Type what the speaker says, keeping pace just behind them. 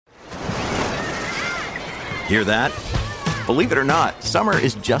Hear that? Believe it or not, summer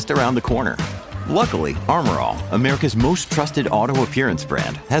is just around the corner. Luckily, Armor All, America's most trusted auto appearance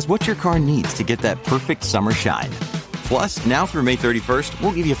brand, has what your car needs to get that perfect summer shine. Plus, now through May 31st,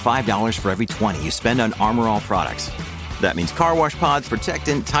 we'll give you $5 for every $20 you spend on Armor All products. That means car wash pods,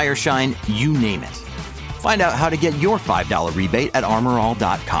 protectant, tire shine, you name it. Find out how to get your $5 rebate at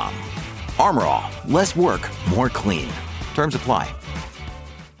armorall.com. Armor All, less work, more clean. Terms apply.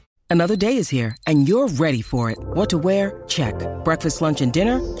 Another day is here, and you're ready for it. What to wear? Check. Breakfast, lunch, and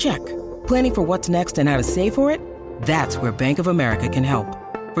dinner? Check. Planning for what's next and how to save for it? That's where Bank of America can help.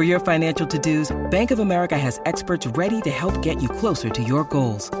 For your financial to-dos, Bank of America has experts ready to help get you closer to your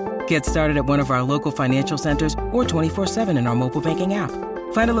goals. Get started at one of our local financial centers or 24/7 in our mobile banking app.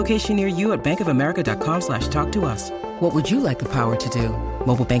 Find a location near you at bankofamerica.com/talktous. What would you like the power to do?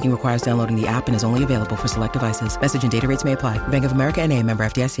 Mobile banking requires downloading the app and is only available for select devices. Message and data rates may apply. Bank of America N.A., member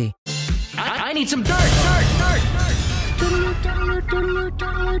FDIC. I need some dirt.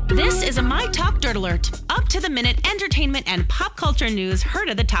 This is a My Talk Dirt Alert. Up-to-the-minute entertainment and pop culture news heard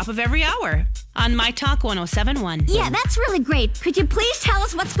at the top of every hour on My Talk 107.1. Yeah, that's really great. Could you please tell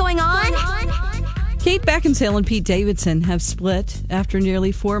us what's going on? Kate Beckinsale and Pete Davidson have split after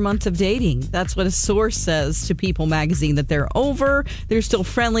nearly 4 months of dating. That's what a source says to People magazine, that they're over. They're still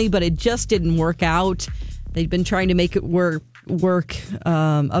friendly, but it just didn't work out. They've been trying to make it work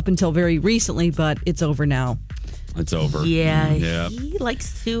up until very recently, but it's over now. It's over. Yeah, he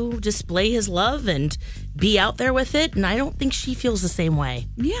likes to display his love and be out there with it, and I don't think she feels the same way.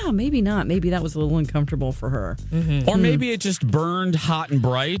 Yeah, maybe not. Maybe that was a little uncomfortable for her. Mm-hmm. Or maybe it just burned hot and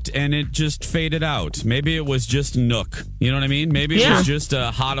bright and it just faded out. Maybe it was just Nook. You know what I mean? Maybe it was just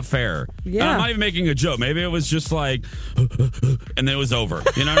a hot affair. Yeah. And I'm not even making a joke. Maybe it was just like, and then it was over.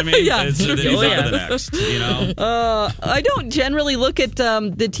 You know what I mean? Yeah. He's on to the next, you know? I don't generally look at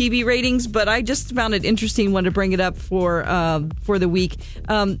the TV ratings, but I just found it interesting when to bring it up for the week.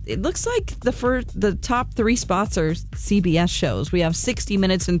 It looks like the top 3 spots are CBS shows. We have 60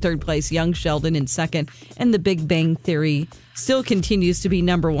 Minutes in third place, Young Sheldon in second, and The Big Bang Theory still continues to be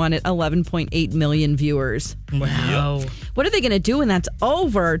number 1 at 11.8 million viewers. Wow. What are they going to do when that's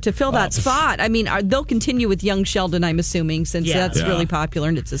over to fill that spot? I mean, they'll continue with Young Sheldon, I'm assuming, since that's really popular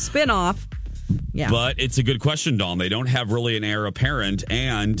and it's a spinoff. Yeah. But it's a good question, Dawn. They don't have really an heir apparent,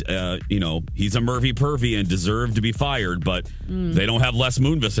 and he's a Murphy Pervy and deserved to be fired. But they don't have Les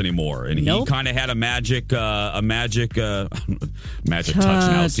Moonves anymore, and he kind of had a magic touch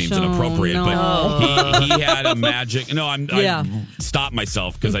now seems inappropriate, but he had a magic. No, I stopped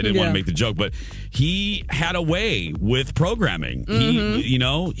myself because I didn't want to make the joke, but he had a way with programming.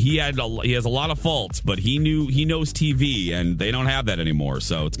 Mm-hmm. He has a lot of faults, but he knows TV, and they don't have that anymore.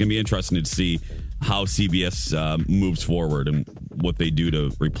 So it's gonna be interesting to see how CBS moves forward and what they do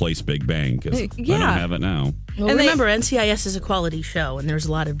to replace Big Bang, because they don't have it now. Well, and remember, NCIS is a quality show, and there's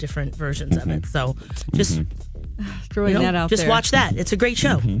a lot of different versions of it. So just throwing that out just there. watch that. It's a great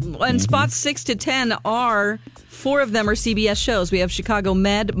show. And spots 6 to 10 are 4 of them are CBS shows. We have Chicago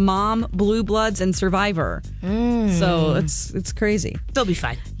Med, Mom, Blue Bloods, and Survivor. So it's crazy. They'll be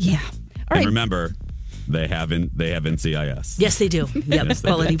fine. Yeah. All right. And remember, they have NCIS. Yes, they do. Yep,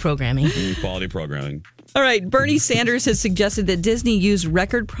 quality programming. Quality programming. All right, Bernie Sanders has suggested that Disney use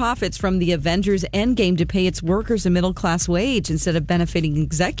record profits from the Avengers Endgame to pay its workers a middle-class wage instead of benefiting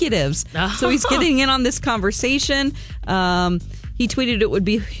executives. So he's getting in on this conversation. He tweeted it would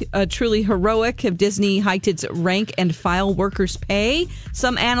be truly heroic if Disney hiked its rank and file workers' pay.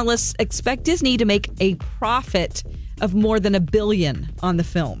 Some analysts expect Disney to make a profit of more than $1 billion on the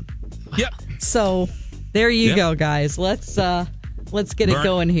film. Yep. So there you go, guys. Let's get it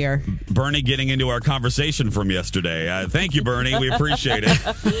going here. Bernie getting into our conversation from yesterday. Thank you, Bernie. We appreciate it.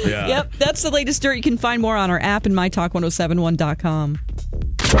 Yeah. Yep, that's the latest dirt. You can find more on our app and mytalk1071.com.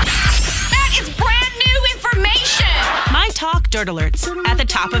 That is brand new information. My Talk Dirt Alerts at the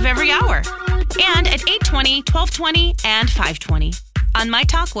top of every hour. And at 8:20, 12:20, and 5:20 on My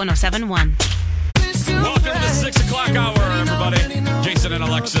Talk 107.1. Welcome to the 6 o'clock hour, everybody. Jason and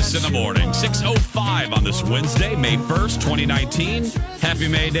Alexis in the morning. 6:05 on this Wednesday, May 1st, 2019. Happy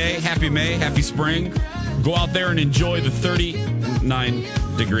May Day. Happy May. Happy spring. Go out there and enjoy the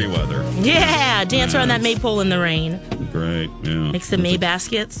 39-degree weather. Yeah, dance around that maypole in the rain. Great, yeah. Make some May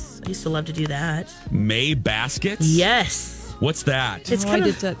baskets. I used to love to do that. May baskets? Yes. What's that? It's I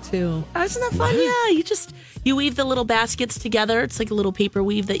did that too. Oh, isn't that fun? Yeah, you weave the little baskets together. It's like a little paper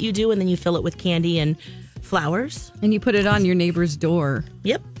weave that you do, and then you fill it with candy and flowers. And you put it on your neighbor's door.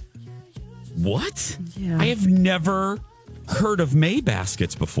 Yep. What? Yeah. I have never heard of May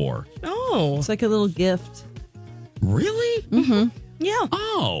baskets before. Oh. It's like a little gift. Really? Mm-hmm. Yeah.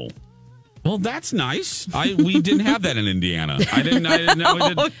 Oh. Well, that's nice. We didn't have that in Indiana. I didn't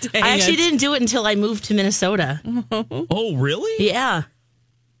know. I actually didn't do it until I moved to Minnesota. Oh, really? Yeah.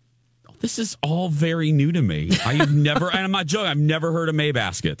 This is all very new to me. I've never, and I'm not joking, I've never heard of May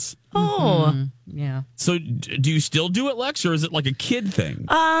baskets. Oh. Yeah. So do you still do it, Lex, or is it like a kid thing?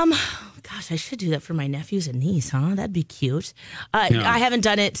 Gosh, I should do that for my nephews and niece, huh? That'd be cute. I haven't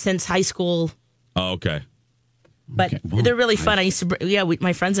done it since high school. Oh, okay. But Well, they're really fun. I used to,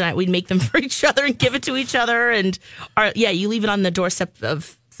 my friends and I, we'd make them for each other and give it to each other. And you leave it on the doorstep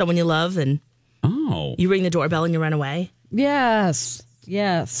of someone you love, and you ring the doorbell and you run away. Yes.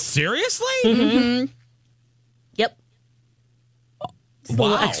 Seriously? Mm-hmm. Yep. Just a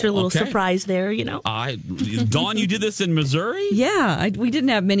little Wow, extra little okay. surprise there, Dawn, you did this in Missouri? Yeah, we didn't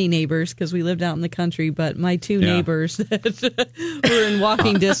have many neighbors because we lived out in the country, but my two neighbors that were in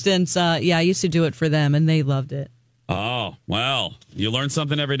walking distance, I used to do it for them, and they loved it. Oh, well, you learn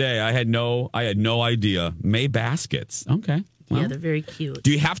something every day. I had no idea. May baskets. Okay. Well, Yeah, they're very cute.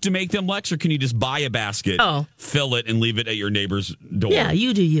 do you have to make them, Lex, or can you just buy a basket, fill it, and leave it at your neighbor's door? Yeah,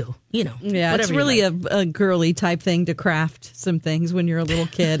 you do you. Yeah, it's really a girly type thing to craft some things when you're a little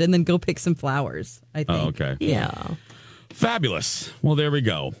kid and then go pick some flowers, I think. Oh, okay. Yeah. Fabulous. Well, there we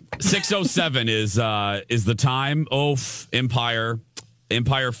go. 6:07 is the time.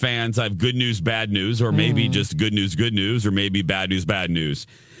 Empire fans, I have good news, bad news, or maybe just good news, or maybe bad news.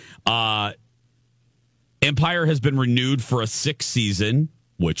 Empire has been renewed for a 6th season,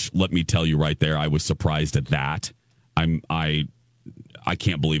 which, let me tell you right there, I was surprised at that. I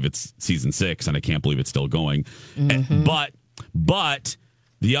can't believe it's season 6, and I can't believe it's still going. Mm-hmm. But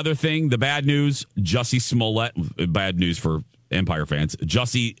the other thing, the bad news, Jussie Smollett, bad news for Empire fans,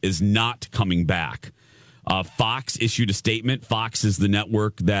 Jussie is not coming back. Fox issued a statement. Fox is the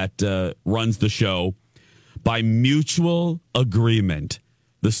network that runs the show. By mutual agreement,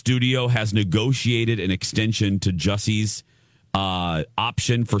 the studio has negotiated an extension to Jussie's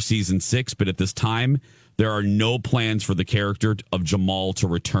option for season 6, but at this time, there are no plans for the character of Jamal to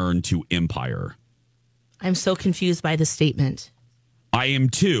return to Empire. I'm so confused by the statement. I am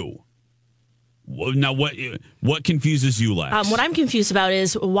too. Now, what confuses you, Lex? What I'm confused about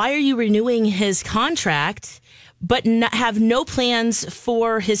is why are you renewing his contract but have no plans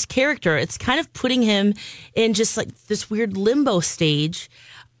for his character? It's kind of putting him in just like this weird limbo stage.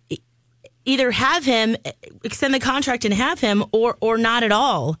 Either have him, extend the contract and have him, or not at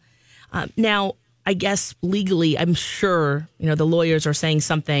all. Now, I guess legally, I'm sure, the lawyers are saying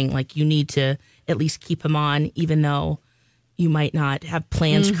something like you need to at least keep him on, even though you might not have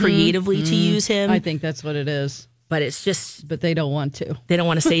plans creatively to use him. I think that's what it is. But it's just... But they don't want to. They don't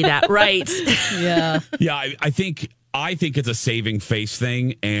want to say that, right? Yeah. Yeah, I think it's a saving face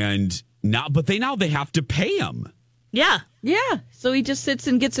thing, and now they have to pay him. Yeah. Yeah. So he just sits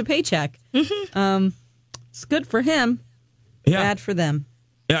and gets a paycheck. Mm-hmm. It's good for him. Yeah. Bad for them.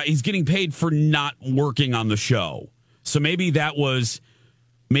 Yeah, he's getting paid for not working on the show. So maybe that was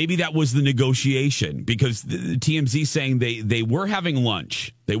the negotiation, because the TMZ saying they were having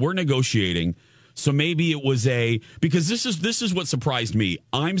lunch. They were negotiating. So maybe it was because this is what surprised me.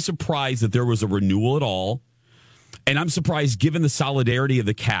 I'm surprised that there was a renewal at all. And I'm surprised, given the solidarity of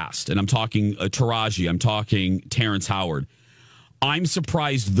the cast, and I'm talking Taraji, I'm talking Terrence Howard, I'm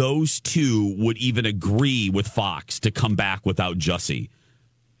surprised those two would even agree with Fox to come back without Jussie.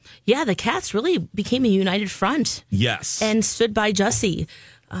 Yeah, the cast really became a united front. Yes. And stood by Jussie.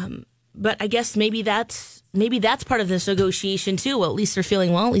 But I guess maybe that's part of this negotiation too. Well, at least they're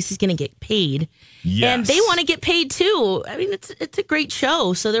feeling, at least he's going to get paid. Yes. And they want to get paid too. I mean, it's a great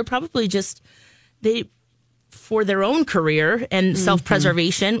show. So they're probably for their own career and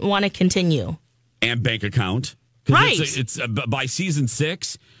self-preservation, want to continue. And bank account. Right. It's by season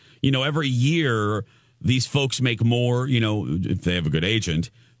 6, every year these folks make more, if they have a good agent,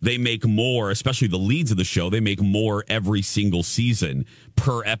 they make more, especially the leads of the show, they make more every single season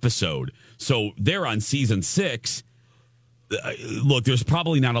per episode. So they're on season 6. Look, there's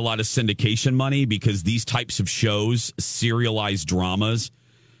probably not a lot of syndication money because these types of shows, serialized dramas,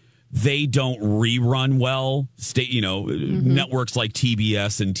 they don't rerun well. Networks like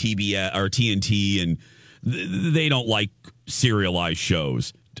TBS and TBS or TNT, and they don't like serialized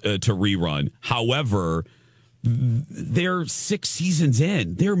shows to rerun. However, they're 6 seasons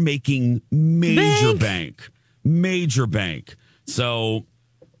in. They're making major bank. So,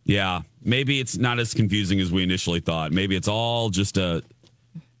 yeah, maybe it's not as confusing as we initially thought. Maybe it's all just a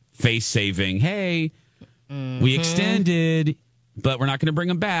face saving. Hey, we extended, but we're not going to bring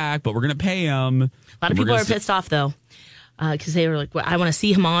them back, but we're going to pay them. A lot of people are pissed off, though. because they were like, well, I want to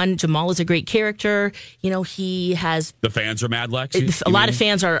see him on. Jamal is a great character. He has... The fans are mad, Lex? A lot of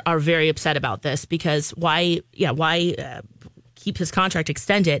fans are very upset about this because why keep his contract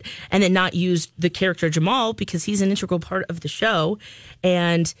extended and then not use the character Jamal because he's an integral part of the show.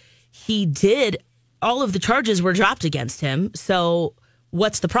 And he did... All of the charges were dropped against him. So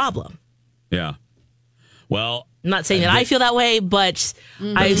what's the problem? Yeah. Well... I'm not saying that I feel that way, but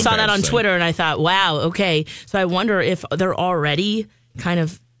I saw that on Twitter and I thought, wow, okay. So I wonder if they're already kind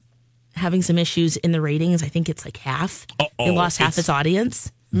of having some issues in the ratings. I think it's like half. It lost half its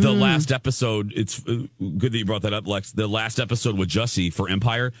audience. The last episode, it's good that you brought that up, Lex. The last episode with Jussie for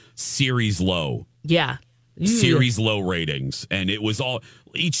Empire, series low. Yeah. Series low ratings. And it was all,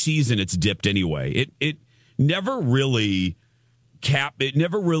 each season it's dipped anyway. It never really... It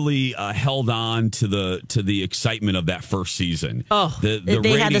never really held on to the excitement of that first season. They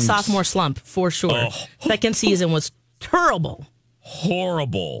ratings, had the sophomore slump for sure. Second season was terrible,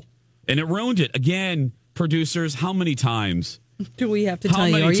 horrible, and it ruined it again. Producers, how many times do we have to tell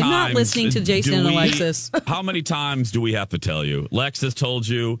you? Are you not listening to Jason and Alexis? How many times do we have to tell you? Lex has told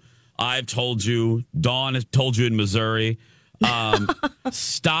you. I've told you. Dawn has told you in Missouri.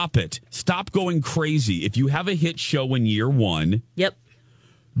 Stop it. Stop going crazy. If you have a hit show in year one,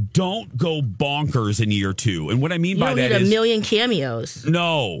 don't go bonkers in year two. And what I mean by that is... You don't need a million cameos.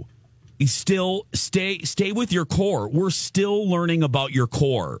 No. You still stay with your core. We're still learning about your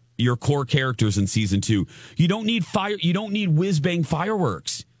core characters in season 2. You don't need whiz bang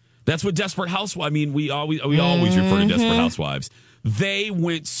fireworks. That's what Desperate Housewives... I mean, we always refer to Desperate Housewives. They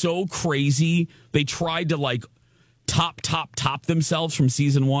went so crazy. They tried to top themselves from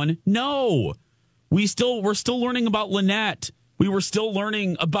season 1. No, we're still learning about Lynette. We were still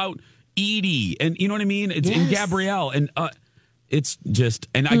learning about Edie, and you know what I mean. It's and Gabrielle, and it's just.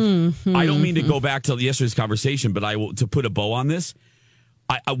 And I don't mean to go back to yesterday's conversation, but I will to put a bow on this.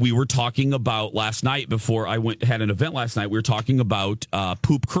 We were talking about last night before I had an event last night. We were talking about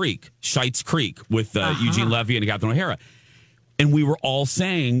Poop Creek, Scheitz Creek, with Eugene Levy and Catherine O'Hara, and we were all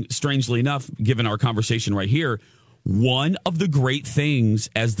saying, strangely enough, given our conversation right here. One of the great things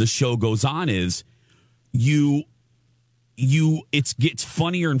as the show goes on is it gets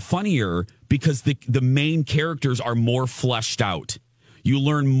funnier and funnier because the main characters are more fleshed out. You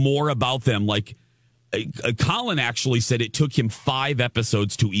learn more about them. Like Colin actually said it took him 5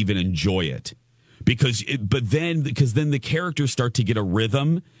 episodes to even enjoy it because then the characters start to get a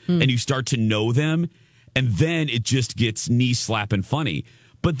rhythm and you start to know them, and then it just gets knee slapping funny.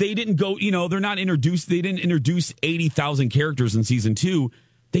 But they didn't go, they're not introduced. They didn't introduce 80,000 characters in season 2.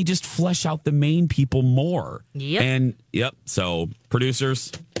 They just flesh out the main people more. Yep. And, so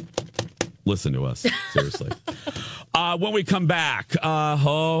producers, listen to us. Seriously. When we come back,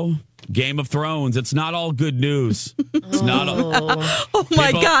 Game of Thrones. It's not all good news. It's not all. Oh,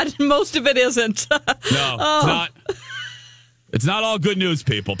 my God. Most of it isn't. No, it's not. It's not all good news,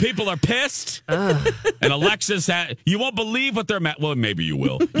 people. People are pissed. And Alexis, you won't believe what they're mad. Well, maybe you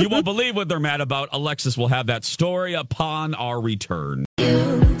will. You won't believe what they're mad about. Alexis will have that story upon our return.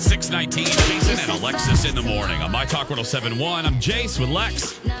 6:19, Jason and Alexis in the morning. On My Talk 107.1, I'm Jace with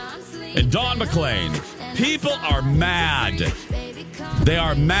Lex and Dawn McClain. People are mad. They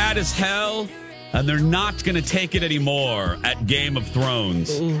are mad as hell, and they're not going to take it anymore at Game of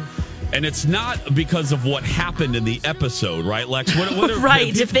Thrones. Ooh. And it's not because of what happened in the episode, right, Lex?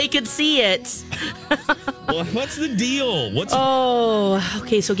 Right, if they could see it. Well, what's the deal?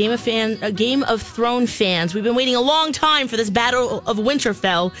 Okay, so Game of Thrones fans, we've been waiting a long time for this Battle of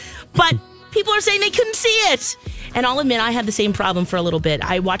Winterfell, but people are saying they couldn't see it. And I'll admit, I had the same problem for a little bit.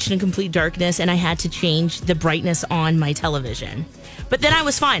 I watched it in complete darkness, and I had to change the brightness on my television. But then I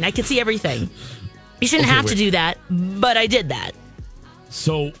was fine. I could see everything. You shouldn't have to do that, but I did that.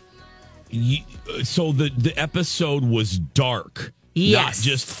 So the episode was dark. Yes. Not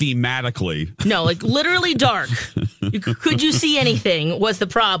just thematically. No, literally dark. Could you see anything was the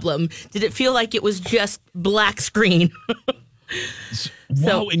problem. Did it feel like it was just black screen?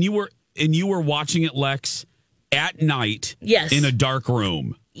 Wow, and you were watching it, Lex, at night. Yes. In a dark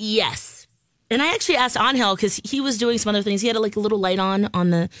room. Yes. And I actually asked Angel because he was doing some other things. He had a little light on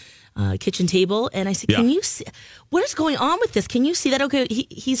the kitchen table, and I said, "Can you see what is going on with this? Can you see that?" Okay,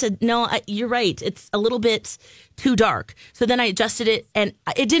 he said, "No, you're right. It's a little bit too dark." So then I adjusted it, and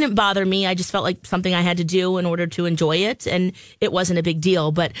it didn't bother me. I just felt like something I had to do in order to enjoy it, and it wasn't a big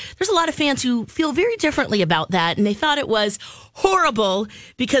deal. But there's a lot of fans who feel very differently about that, and they thought it was horrible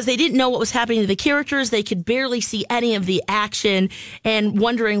because they didn't know what was happening to the characters. They could barely see any of the action, and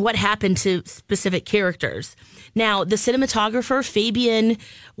wondering what happened to specific characters. Now, the cinematographer, Fabian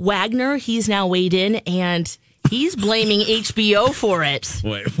Wagner, he's now weighed in, and He's blaming HBO for it.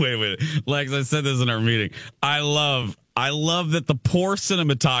 Wait. Lex, I said this in our meeting. I love that the poor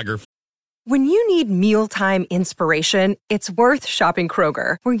cinematographer. When you need mealtime inspiration, it's worth shopping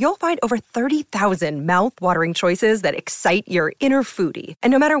Kroger, where you'll find over 30,000 mouth-watering choices that excite your inner foodie. And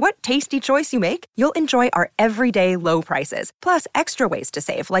no matter what tasty choice you make, you'll enjoy our everyday low prices, plus extra ways to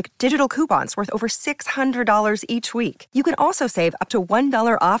save, like digital coupons worth over $600 each week. You can also save up to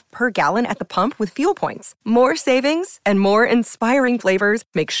 $1 off per gallon at the pump with fuel points. More savings and more inspiring flavors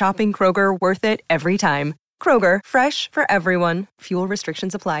make shopping Kroger worth it every time. Kroger, fresh for everyone. Fuel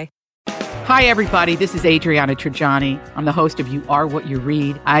restrictions apply. Hi, everybody. This is Adriana Trajani. I'm the host of You Are What You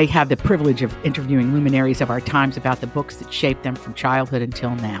Read. I have the privilege of interviewing luminaries of our times about the books that shaped them from childhood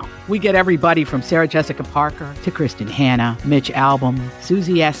until now. We get everybody from Sarah Jessica Parker to Kristen Hanna, Mitch Albom,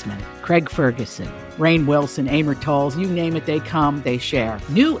 Susie Essman, Craig Ferguson, Rainn Wilson, Amor Tolls, you name it, they come, they share.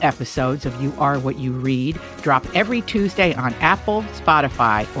 New episodes of You Are What You Read drop every Tuesday on Apple,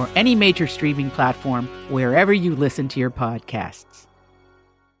 Spotify, or any major streaming platform wherever you listen to your podcasts.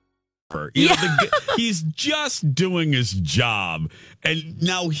 He's just doing his job, and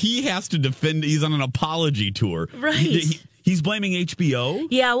now he has to defend. He's on an apology tour, right? He's blaming HBO.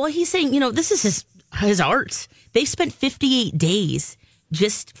 Yeah, well, he's saying, this is his art. They spent 58 days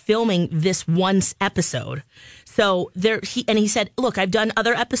just filming this one episode. So he said, "Look, I've done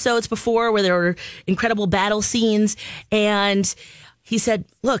other episodes before where there were incredible battle scenes," and he said,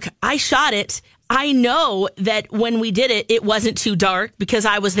 "Look, I shot it. I know that when we did it, it wasn't too dark because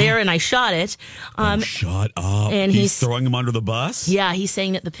I was there and I shot it." Shut up. And he's throwing him under the bus? Yeah, he's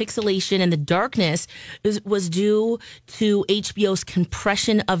saying that the pixelation and the darkness was due to HBO's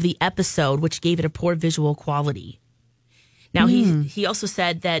compression of the episode, which gave it a poor visual quality. Now, he also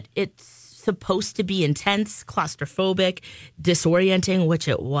said that it's supposed to be intense, claustrophobic, disorienting, which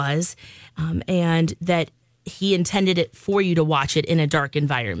it was, and that he intended it for you to watch it in a dark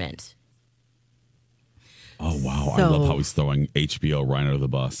environment. Oh, wow. I love how he's throwing HBO right under the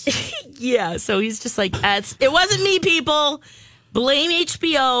bus. Yeah, so he's just like, it wasn't me, people. Blame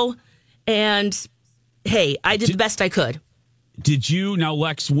HBO. And, hey, I did the best I could. Did you, now,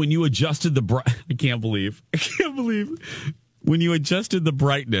 Lex, when you adjusted I can't believe. When you adjusted the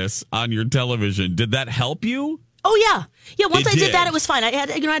brightness on your television, did that help you? Oh, yeah. Yeah, once I did that, it was fine. I had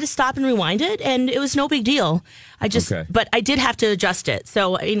to stop and rewind it, and it was no big deal. But I did have to adjust it.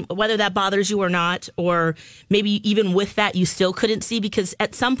 So, whether that bothers you or not, or maybe even with that, you still couldn't see, because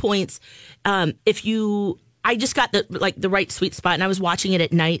at some points, I just got the right sweet spot, and I was watching it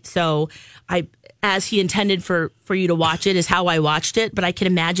at night. So as he intended for you to watch it is how I watched it. But I can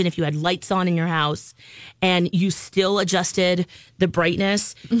imagine if you had lights on in your house and you still adjusted the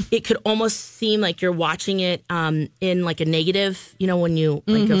brightness, it could almost seem like you're watching it in like a negative, when you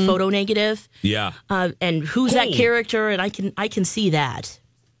like a photo negative. Yeah. And who's that character? And I can see that.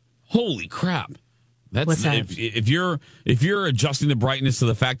 Holy crap. What's that? If you're adjusting the brightness to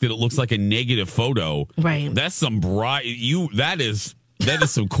the fact that it looks like a negative photo, right? That's some that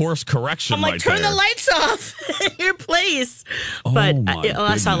is some course correction. I'm like, right turn there. the lights off in your place. But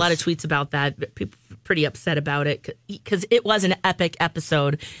I saw a lot of tweets about that. People were pretty upset about it because it was an epic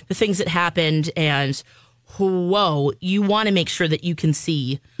episode. The things that happened, and whoa, you want to make sure that you can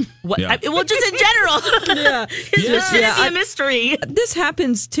see what. Yeah. Just in general, Yeah, it's just going to be a mystery. This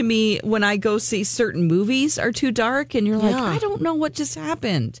happens to me when I go see certain movies are too dark, and you're like, I don't know what just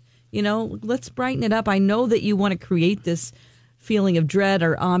happened. Let's brighten it up. I know that you want to create this feeling of dread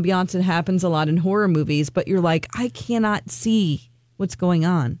or ambiance. It happens a lot in horror movies, but you're like, I cannot see what's going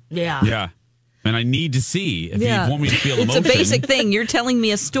on. Yeah. Yeah. And I need to see if you want me to feel emotion. It's a basic thing. You're telling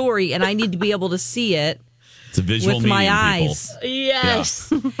me a story, and I need to be able to see it. It's a visual with my medium, eyes. people.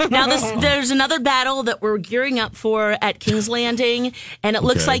 Yes. Yeah. Now there's another battle that we're gearing up for at King's Landing, and it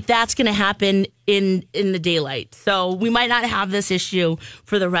looks like that's going to happen in the daylight. So we might not have this issue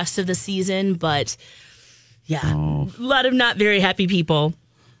for the rest of the season, but a lot of not very happy people.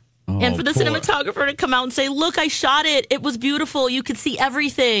 And for the cinematographer to come out and say, "Look, I shot it. It was beautiful. You could see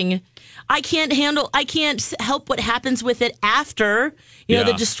everything." I can't help what happens with it after.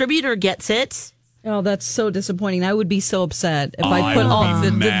 The distributor gets it. Oh, that's so disappointing. I would be so upset if I put all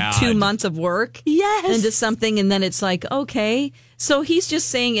the 2 months of work into something, and then it's like, okay. So he's just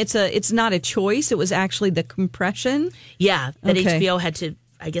saying it's not a choice. It was actually the compression. Yeah, that HBO had to,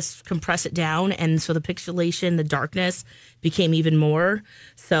 I guess, compress it down, and so the pixelation, the darkness became even more.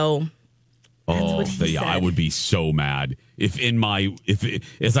 So that's what he said. I would be so mad if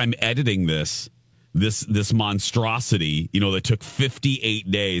as I'm editing this monstrosity, that took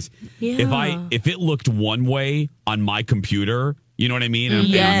 58 days. Yeah. If it looked one way on my computer, You know what I mean? And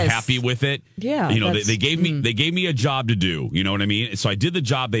I'm happy with it. Yeah. You know, they gave me a job to do. You know what I mean? So I did the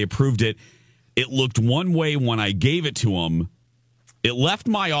job. They approved it. It looked one way when I gave it to them. It left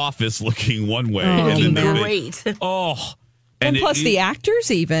my office looking one way. And then great. And plus the actors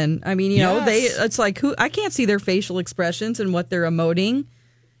even. I mean, you know, it's like I can't see their facial expressions and what they're emoting.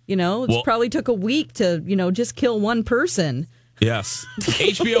 You know, it probably took a week to, you know, just kill one person. Yes.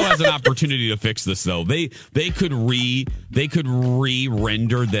 HBO has an opportunity to fix this though. They could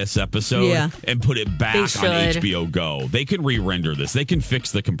re-render this episode and put it back on HBO Go. They can re-render this. They can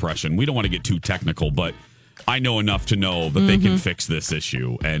fix the compression. We don't want to get too technical, but I know enough to know that they can fix this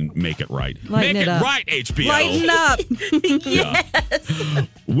issue and make it right. Make it right, HBO. Lighten up. Yes.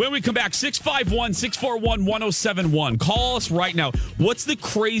 When we come back, 651-641-1071. Call us right now. What's the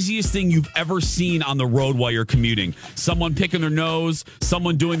craziest thing you've ever seen on the road while you're commuting? Someone picking their nose,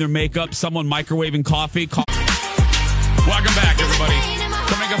 someone doing their makeup, someone microwaving coffee. Welcome back, everybody.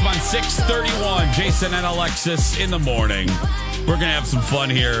 Coming up on 6:31, Jason and Alexis in the morning. We're going to have some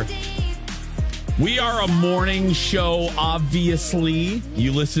fun here. We are a morning show, obviously.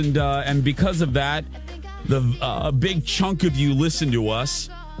 You listened, and because of that, a big chunk of you listen to us.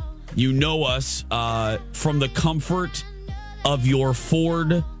 You know us from the comfort of your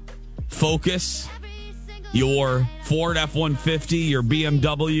Ford Focus, your Ford F-150, your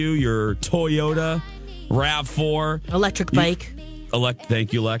BMW, your Toyota RAV4. Electric bike.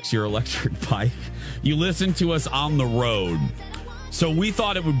 Thank you, Lex, your electric bike. You listen to us on the road. So we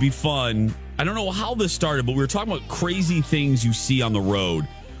thought it would be fun. I don't know how this started, but we were talking about crazy things you see on the road.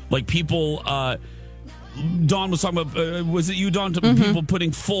 Like people, Dawn was talking about, was it you, Dawn? People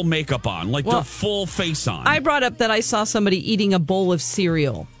putting full makeup on, like their full face on. I brought up that I saw somebody eating a bowl of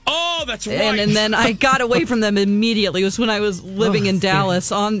cereal. Oh, that's right. And then I got away from them immediately. It was when I was living in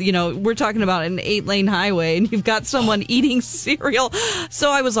Dallas we're talking about an 8-lane highway and you've got someone eating cereal. So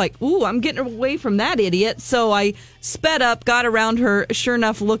I was like, ooh, I'm getting away from that idiot. So I sped up, got around her, sure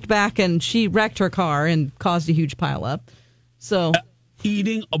enough, looked back and she wrecked her car and caused a huge pileup. So...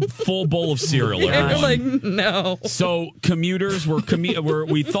 eating a full bowl of cereal. Everyone. Like, no. So commuters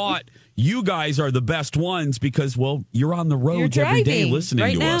we thought you guys are the best ones because, well, you're on the road every day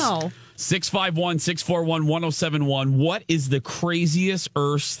listening to us. 651-641-1071. What is the craziest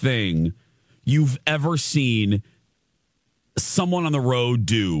thing you've ever seen someone on the road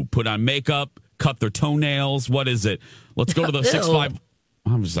do? Put on makeup, cut their toenails. What is it? Let's go to the 65. I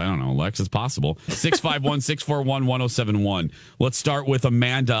don't know, Lex, it's possible. 651-641-1071. Let's start with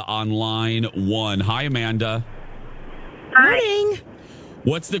Amanda on line 1. Hi, Amanda. Hi. Morning.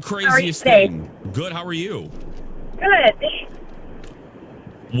 What's the craziest thing? Good, how are you? Good.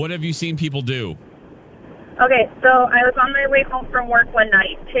 What have you seen people do? Okay, so I was on my way home from work one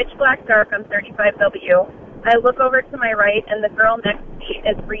night, pitch black dark on 35W. I look over to my right, and the girl next to me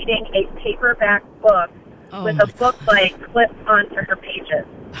is reading a paperback book with a book like clipped onto her pages.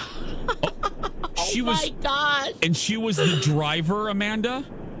 My gosh. And she was the driver, Amanda?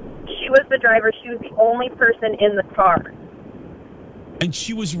 She was the driver. She was the only person in the car. And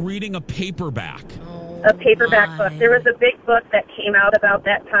she was reading a paperback. A paperback book. There was a big book that came out about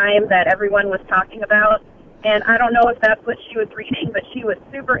that time that everyone was talking about. And I don't know if that's what she was reading, but she was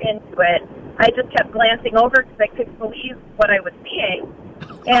super into it. I just kept glancing over because I couldn't believe what I was seeing.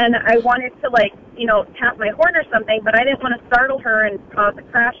 And I wanted to, tap my horn or something, but I didn't want to startle her and cause a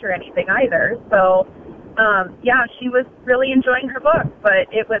crash or anything either. So, she was really enjoying her book, but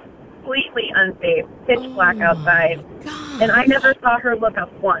it was completely unsafe, pitch black outside. God. And I never saw her look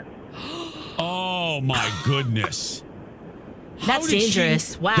up once. Oh, my goodness. That's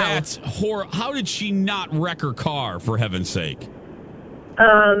dangerous. Wow. That's horrible. How did she not wreck her car, for heaven's sake?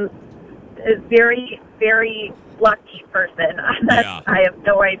 A very, very lucky person. I have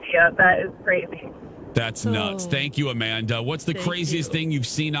no idea. That is crazy. That's nuts. Thank you, Amanda. What's the craziest thing you've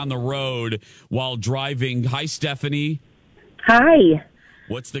seen on the road while driving? Hi, Stephanie. Hi.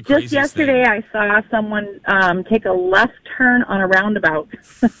 What's the craziest Just yesterday, I saw someone take a left turn on a roundabout.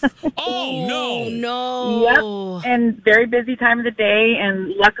 Oh, no. No. Yep. And very busy time of the day,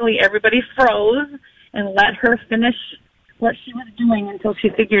 and luckily everybody froze and let her finish what she was doing until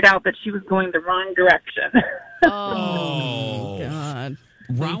she figured out that she was going the wrong direction. Oh, God.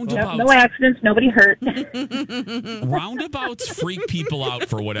 Roundabouts. No accidents, nobody hurt. Roundabouts freak people out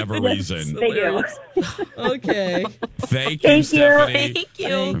for whatever reason. They do. Okay. Thank you, Stephanie.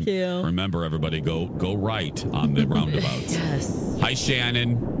 Thank you. Remember, everybody, go right on the roundabouts. Yes. Hi,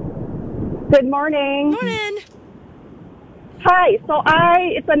 Shannon. Good morning. Morning. Hi. So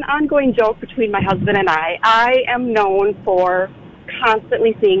it's an ongoing joke between my husband and I. I am known for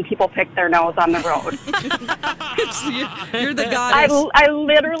constantly seeing people pick their nose on the road. You're the goddess. I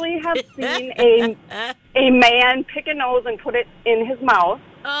literally have seen a man pick a nose and put it in his mouth.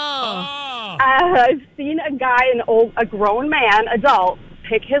 Oh. I've seen a guy, a grown man, adult,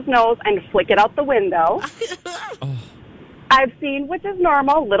 pick his nose and flick it out the window. I've seen, which is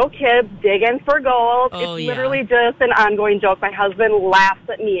normal, little kids dig in for gold. It's literally just an ongoing joke. My husband laughs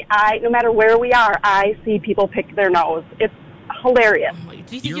at me. No matter where we are, I see people pick their nose. It's hilarious. Do you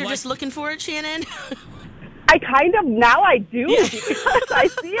think you're just looking for it, Shannon? I kind of, now I do, because I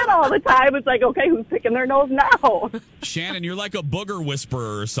see it all the time. It's like, okay, who's picking their nose now? Shannon, you're like a booger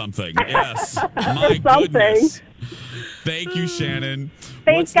whisperer or something. Yes. My goodness. Thank you, Shannon.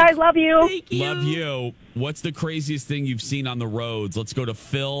 Thanks, guys. Love you. Thank you. Love you. What's the craziest thing you've seen on the roads? Let's go to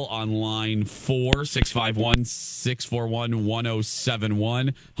Phil on line 4,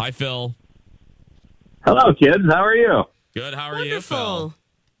 651-641-1071. Hi, Phil. Hello, kids. How are you? Good. How are you, Phil?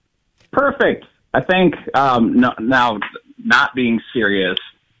 Perfect. I think, now, not being serious,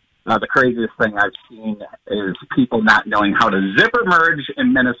 the craziest thing I've seen is people not knowing how to zipper merge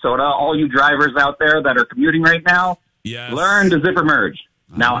in Minnesota. All you drivers out there that are commuting right now, learn to zipper merge.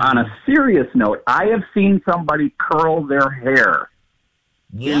 Now, on a serious note, I have seen somebody curl their hair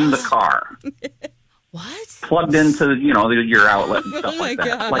in the car. What? Plugged into, your outlet and stuff like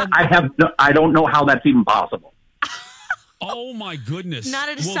that. God. Like, I don't know how that's even possible. Oh, my goodness. Not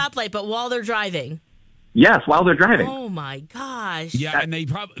at a stoplight, but while they're driving. Yes, while they're driving. Oh, my gosh. Yeah, and they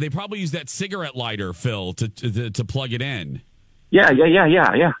probably use that cigarette lighter, Phil, to plug it in. Yeah.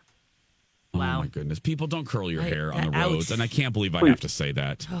 Wow. Oh, my goodness. People, don't curl your hair on the roads, and I can't believe I have to say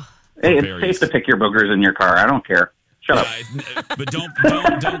that. Hey, it's safe to pick your boogers in your car. I don't care. Shut up. But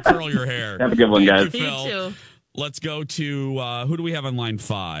don't curl your hair. Have a good one, guys. Thank you, Phil. You too. Let's go to, who do we have on line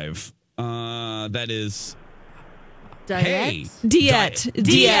 5? That is... Hey. Diet.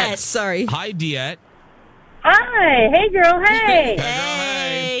 Sorry. Hi, Diet. Hi. Hey, girl. Hey.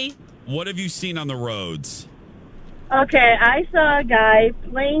 Hey. What have you seen on the roads? Okay, I saw a guy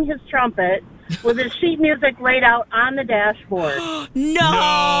playing his trumpet with his sheet music laid out on the dashboard.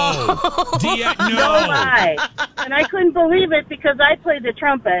 No. Diet, no. No lie. And I couldn't believe it because I played the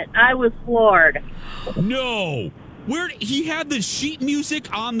trumpet. I was floored. No. Where he had the sheet music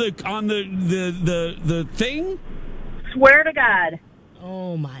on the thing? Swear to God.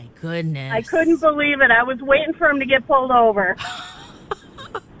 Oh, my goodness. I couldn't believe it. I was waiting for him to get pulled over.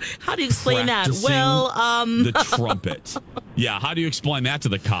 How do you explain that? Practicing Well, the trumpet. Yeah, how do you explain that to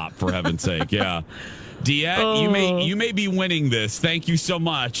the cop, for heaven's sake? Yeah. Diet, you may be winning this. Thank you so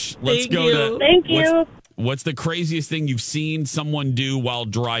much. Let's Thank go you. to Thank you. What's the craziest thing you've seen someone do while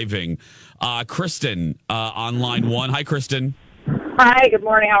driving? Kristen on line 1. Hi, Kristen. Hi, good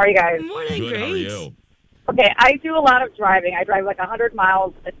morning. How are you guys? Good morning, Good. How are you? Okay, I do a lot of driving. I drive like 100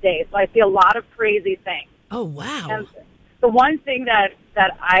 miles a day, so I see a lot of crazy things. Oh, wow. And the one thing that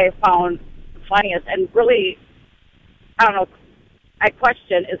I found funniest and really, I don't know, I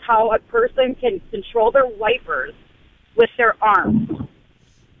question is how a person can control their wipers with their arms.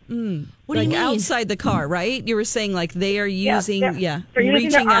 What do you mean? Outside the car, right? You were saying like they are using, they're using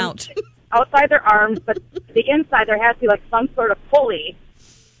reaching their arms out. outside their arms, but the inside there has to be like some sort of pulley.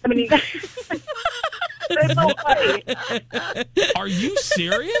 I mean, it's so funny. Are you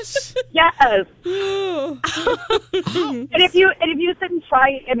serious? Yes. and if you sit and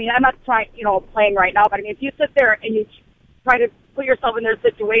try, I mean, I'm not trying, playing right now, but I mean, if you sit there and you try to put yourself in their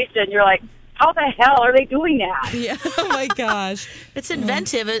situation, you're like, how the hell are they doing that? Yeah. Oh my gosh. It's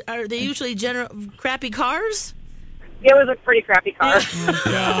inventive. Are they usually crappy cars? It was a pretty crappy car. Oh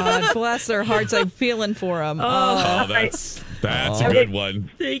God, bless their hearts. I'm feeling for them. Oh, that's a good one.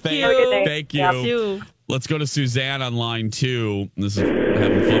 Thank you. Thank you. Yeah. Let's go to Suzanne on line 2. This is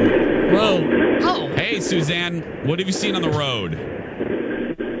having fun. Whoa. Oh. Hey, Suzanne, what have you seen on the road?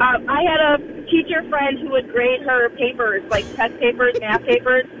 I had a teacher friend who would grade her papers, like test papers, math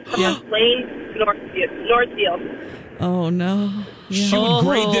papers, from Lane Northfield. Oh no. Yeah. She would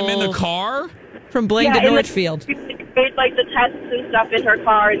grade them in the car? From Blaine to Northfield. Grade like the tests and stuff in her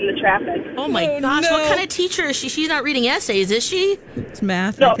car in the traffic. Oh my gosh! no. What kind of teacher is she? She's not reading essays, is she? It's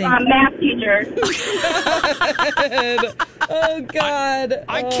math, No, I think. math teacher. Oh God.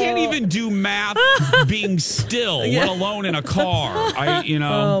 I can't even do math being still, let alone in a car.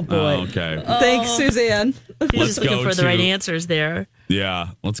 Oh boy. Okay. Thanks, Suzanne. She's just looking for the right answers there.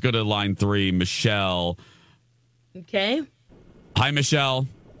 Yeah. Let's go to line 3, Michelle. Okay. Hi, Michelle.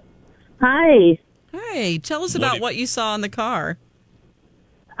 Hi. Hey, tell us about what you saw in the car.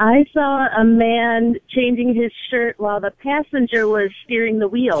 I saw a man changing his shirt while the passenger was steering the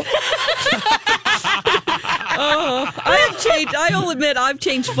wheel. I'll admit I've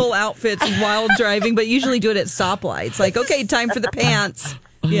changed full outfits while driving, but usually do it at stoplights. Like, okay, time for the pants.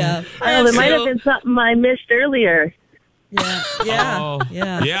 Yeah. Oh, there might have been something I missed earlier. Yeah.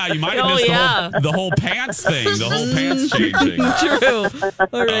 Yeah, you might have missed the whole pants thing, the whole pants changing. True.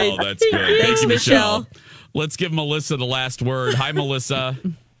 All right. Oh, that's good. Thanks, Thank you, Michelle. Let's give Melissa the last word. Hi, Melissa.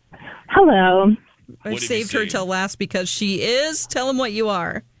 Hello. I saved her till last because she is. Tell them what you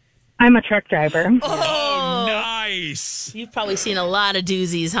are. I'm a truck driver. Oh, nice. You've probably seen a lot of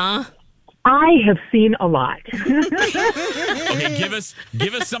doozies, huh? I have seen a lot. Okay, give us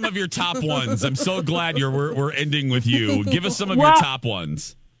some of your top ones. I'm so glad we're ending with you. Give us some of your top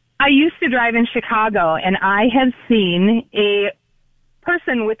ones. I used to drive in Chicago, and I have seen a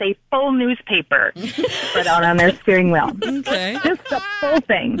person with a full newspaper spread out on their steering wheel. Okay. Just the full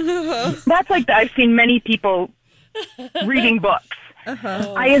thing. That's like I've seen many people reading books.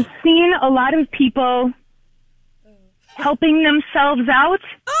 Uh-huh. I have seen a lot of people helping themselves out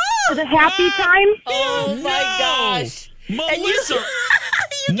for the happy time. Oh, my gosh. Melissa!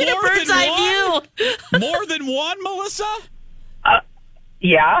 You get a bird's eye view. More than one, Melissa?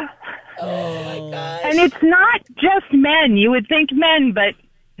 Yeah. Oh, my gosh. And it's not just men. You would think men, but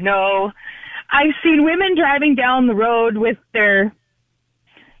no. I've seen women driving down the road with their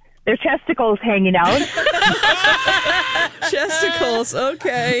testicles hanging out. Testicles,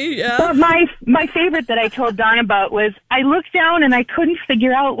 okay, yeah. But my favorite that I told Don about was I looked down and I couldn't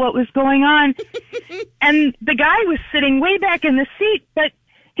figure out what was going on. And the guy was sitting way back in the seat, but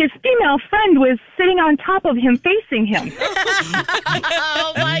his female friend was sitting on top of him, facing him.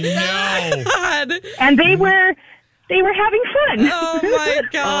 Oh, my God. And they were having fun. Oh, my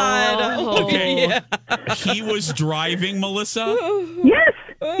God. Oh. Okay. Yeah. He was driving, Melissa? Yes.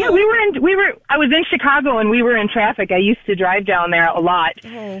 Yeah, I was in Chicago and we were in traffic. I used to drive down there a lot.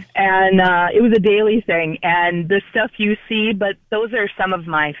 Oh. And it was a daily thing. And the stuff you see, but those are some of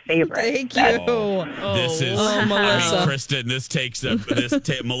my favorites. Thank you. This is Melissa. I mean, Kristen, this takes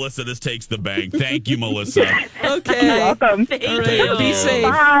Melissa, this takes the bank. Thank you, Melissa. Okay. You're welcome. All right, be safe.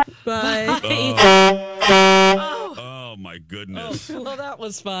 Bye. Bye. Oh my goodness. Well, that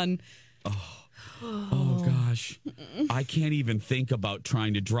was fun. Oh gosh. I can't even think about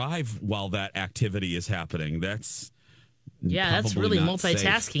trying to drive while that activity is happening. That's that's probably really not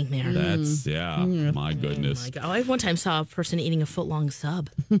multitasking safe. there. That's my goodness. Oh, my God. I one time saw a person eating a foot-long sub.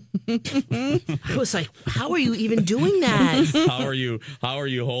 I was like, how are you even doing that? How are you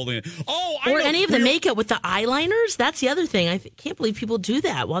holding it? Oh, or any of the makeup with the eyeliners? That's the other thing. I can't believe people do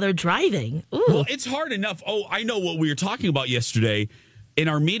that while they're driving. Ooh. Well, it's hard enough. Oh, I know what we were talking about yesterday. In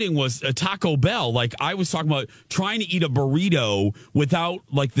our meeting was a Taco Bell. Like I was talking about trying to eat a burrito without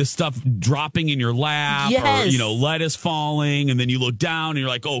like this stuff dropping in your lap or lettuce falling, and then you look down and you're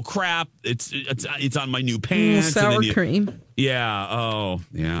like, oh crap, it's on my new pants. Sour cream. Yeah. Oh,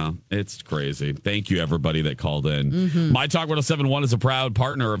 yeah. It's crazy. Thank you, everybody that called in. My Talk 107.1 is a proud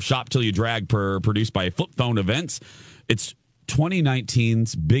partner of Shop Till You Drag, produced by Flip Phone Events. It's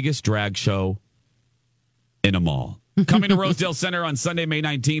 2019's biggest drag show in a mall. Coming to Rosedale Center on Sunday, May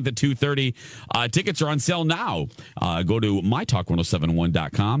 19th at 2:30. Tickets are on sale now. Go to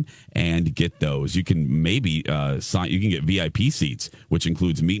mytalk1071.com and get those. You can maybe sign. You can get VIP seats, which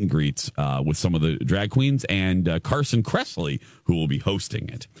includes meet and greets with some of the drag queens and Carson Kressley, who will be hosting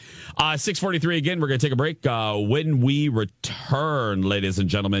it. 6:43 again. We're going to take a break. When we return, ladies and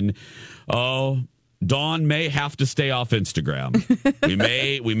gentlemen, Dawn may have to stay off Instagram.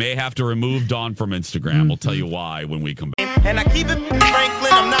 we may have to remove Dawn from Instagram. We'll tell you why when we come back. And I keep it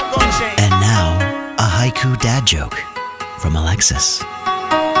Franklin, I'm not going to change. And now, a haiku dad joke from Alexis.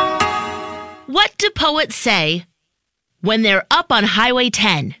 What do poets say when they're up on Highway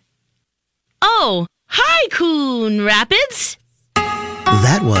 10? Oh, hi, Coon Rapids.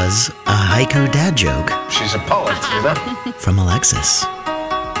 That was a haiku dad joke. She's a poet, you know? From Alexis.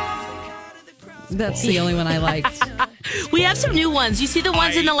 That's the only one I liked. We have some new ones. You see the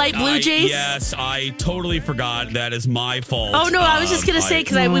ones in the light blue jays? Yes, I totally forgot. That is my fault. Oh, no, I was just going to say,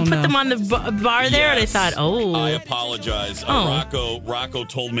 because we put them on the bar there, and I thought, I apologize. Rocco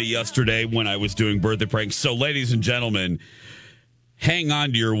told me yesterday when I was doing birthday pranks. So, ladies and gentlemen, hang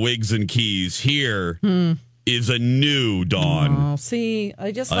on to your wigs and keys. Here is a new Dawn. Oh, see,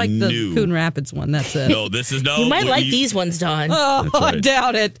 I just like the Coon Rapids one. That's it. No, this is no. You might like these ones, Dawn. Oh, right. I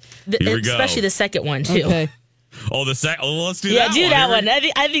doubt it. Here we go. Especially the second one, too. Okay. Oh, let's do that one. Yeah, do that one.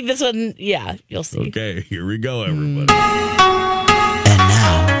 I think this one, you'll see. Okay, here we go, everybody. And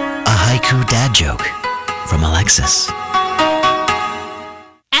now, a haiku dad joke from Alexis.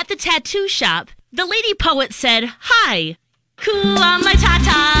 At the tattoo shop, the lady poet said, "Hi, cool on my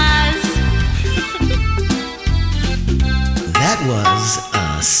tatas." That was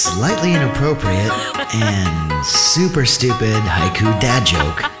a slightly inappropriate and super stupid haiku dad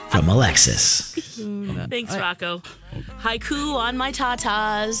joke from Alexis. Thanks, Rocco. Haiku on my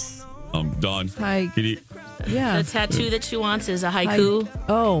tatas. Dawn. Hi. Can you... Yeah. The tattoo that she wants is a haiku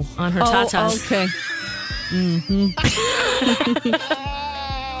on her Oh, tatas. okay.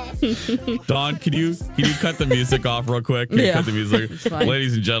 Dawn, can you cut the music off real quick? Can you cut the music? It's fine.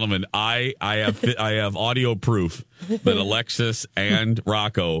 Ladies and gentlemen, I have audio proof that Alexis and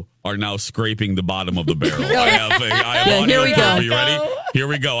Rocco are now scraping the bottom of the barrel. I have audio here we proof. go. Are you ready? Here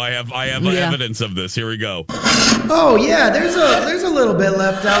we go. I have evidence of this. Here we go. Oh yeah, there's a little bit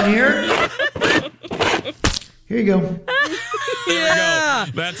left out here. Here you go. There we go.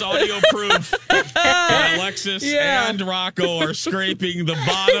 That's audio proof that Alexis and Rocco are scraping the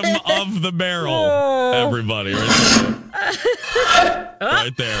bottom of the barrel. Everybody,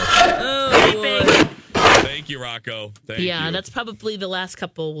 right there. Oh, Thank you, Rocco. Thank you. That's probably the last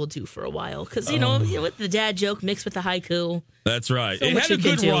couple we'll do for a while. Because, you know, with the dad joke mixed with the haiku. That's right. So it much had a you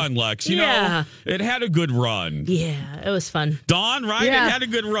can good do. run, Lex. You know, it had a good run. Yeah, it was fun. Dawn, right? Yeah. It had a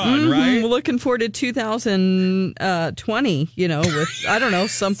good run, right? Looking forward to 2020, you know, with, I don't know,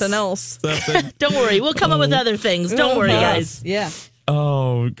 something else. Don't worry. We'll come up with other things. Don't worry, guys. Yeah.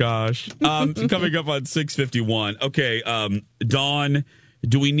 Oh, gosh. Coming up on 6:51. Okay, Dawn,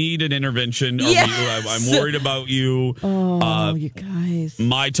 do we need an intervention? Yes. I'm worried about you. Oh, you guys.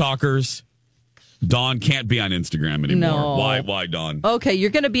 My talkers. Dawn can't be on Instagram anymore. No. Why, Dawn? Okay, you're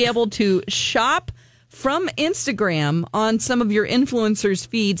going to be able to shop from Instagram on some of your influencers'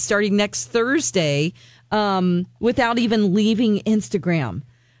 feeds starting next Thursday without even leaving Instagram.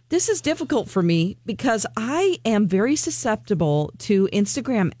 This is difficult for me because I am very susceptible to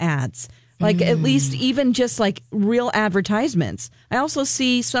Instagram ads. Like at least even just like real advertisements. I also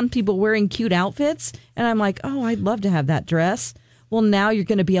see some people wearing cute outfits and I'm like, oh, I'd love to have that dress. Well, now you're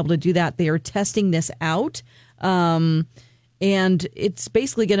going to be able to do that. They are testing this out. And it's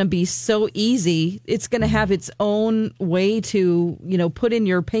basically going to be so easy. It's going to have its own way to, you know, put in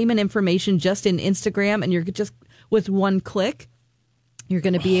your payment information just in Instagram. And you're just with one click, you're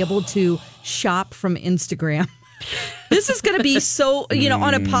going to be able to shop from Instagram. This is going to be so, you know,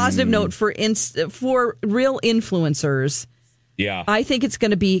 on a positive note for real influencers. Yeah. I think it's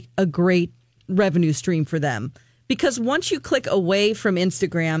going to be a great revenue stream for them. Because once you click away from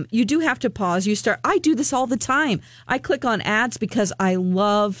Instagram, you do have to pause. I do this all the time. I click on ads because I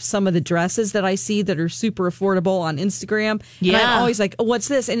love some of the dresses that I see that are super affordable on Instagram. Yeah. And I'm always like, oh, what's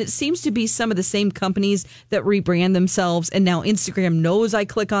this? And it seems to be some of the same companies that rebrand themselves. And now Instagram knows I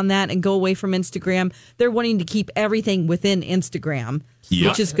click on that and go away from Instagram. They're wanting to keep everything within Instagram,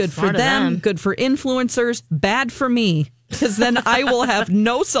 which is good for them, good for influencers, bad for me. Because then I will have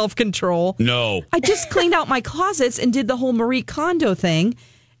no self-control. No. I just cleaned out my closets and did the whole Marie Kondo thing.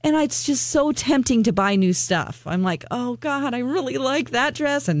 And it's just so tempting to buy new stuff. I'm like, oh, God, I really like that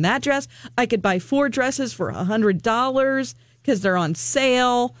dress and that dress. I could buy 4 dresses for $100 because they're on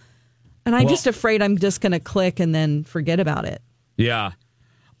sale. And I'm just afraid I'm just going to click and then forget about it. Yeah.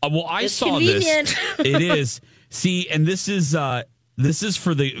 Well, I It's saw convenient. this. It is. See, and this is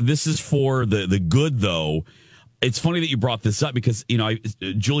for the good, though. It's funny that you brought this up because, you know,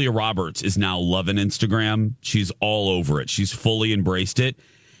 Julia Roberts is now loving Instagram. She's all over it. She's fully embraced it.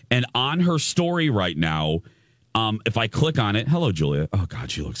 And on her story right now, if I click on it, hello, Julia. Oh, God,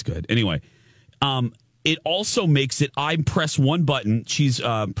 she looks good. Anyway, it also makes it, I press one button. She's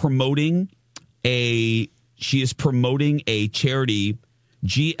promoting a charity,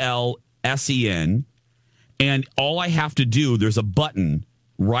 GLSEN. And all I have to do, there's a button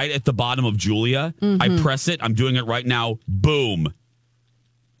right at the bottom of Julia. I press it. I'm doing it right now. Boom.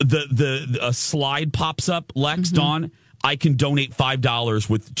 The slide pops up. Lex, Dawn, I can donate $5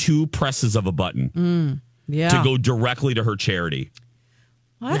 with 2 presses of a button to go directly to her charity.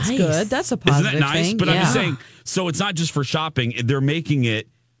 Well, that's good. That's a positive Isn't that nice? thing. But I'm just saying, so it's not just for shopping. They're making it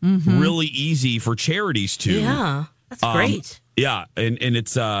really easy for charities too. Yeah, that's great. Yeah, and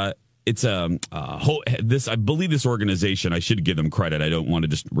it's this, I believe this organization, I should give them credit. I don't want to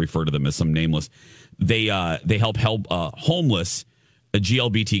just refer to them as some nameless. They help homeless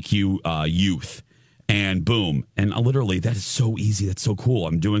GLBTQ youth, and boom, and literally that is so easy. That's so cool.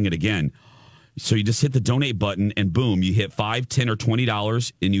 I'm doing it again. So you just hit the donate button, and boom, you hit $5, $10, or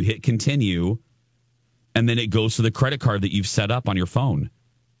 $20, and you hit continue, and then it goes to the credit card that you've set up on your phone.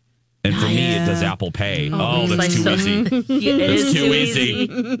 And for me, it does Apple Pay. Oh, that's too easy. That's too easy.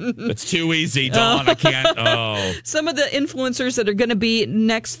 That's too easy, Dawn. I can't. Oh. Some of the influencers that are going to be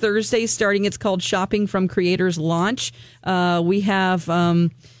next Thursday starting, it's called Shopping from Creators Launch. We have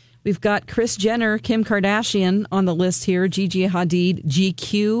We've got Kris Jenner, Kim Kardashian on the list here, Gigi Hadid,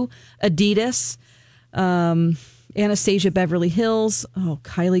 GQ, Adidas, Anastasia Beverly Hills,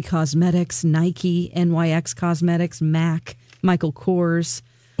 Kylie Cosmetics, Nike, NYX Cosmetics, MAC, Michael Kors.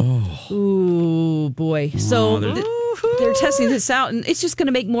 Ooh, boy. So they're testing this out, and it's just going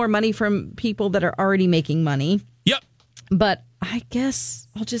to make more money from people that are already making money. Yep. But I guess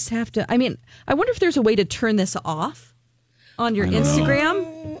I'll just have to. I mean, I wonder if there's a way to turn this off on your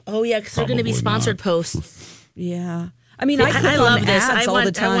Instagram. Oh, yeah, because they're going to be sponsored posts. Yeah. I mean, See, I click I on love this. ads all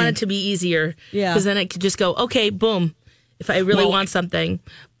the time. I want it to be easier. Yeah. Because then I could just go, okay, boom, if I really want something.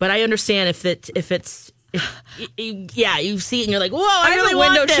 But I understand if you see it and you're like, whoa, I really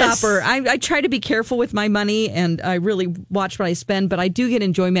want this. I'm a window shopper. I try to be careful with my money, and I really watch what I spend, but I do get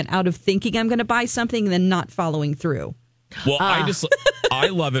enjoyment out of thinking I'm going to buy something and then not following through. Well, I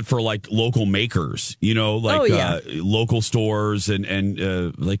love it for like local makers, local stores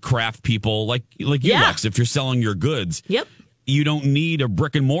and like craft people like you, Lex, if you're selling your goods. Yep. You don't need a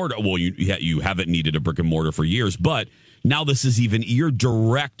brick and mortar. Well, you haven't needed a brick and mortar for years, but now this is you're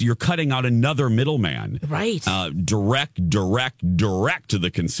cutting out another middleman. Right. Direct to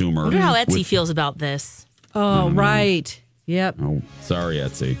the consumer. I wonder how Etsy feels about this. Oh, right. Yep. Oh, sorry,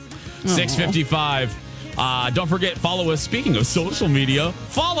 Etsy. 6:55. Don't forget, follow us. Speaking of social media,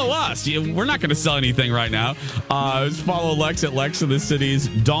 follow us. We're not going to sell anything right now. Follow Lex at Lex of the Cities,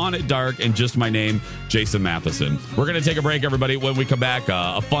 Dawn at Dark, and just my name, Jason Matheson. We're going to take a break, everybody. When we come back,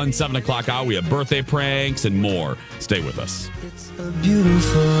 a fun 7 o'clock hour. We have birthday pranks and more. Stay with us. It's a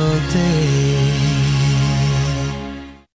beautiful day.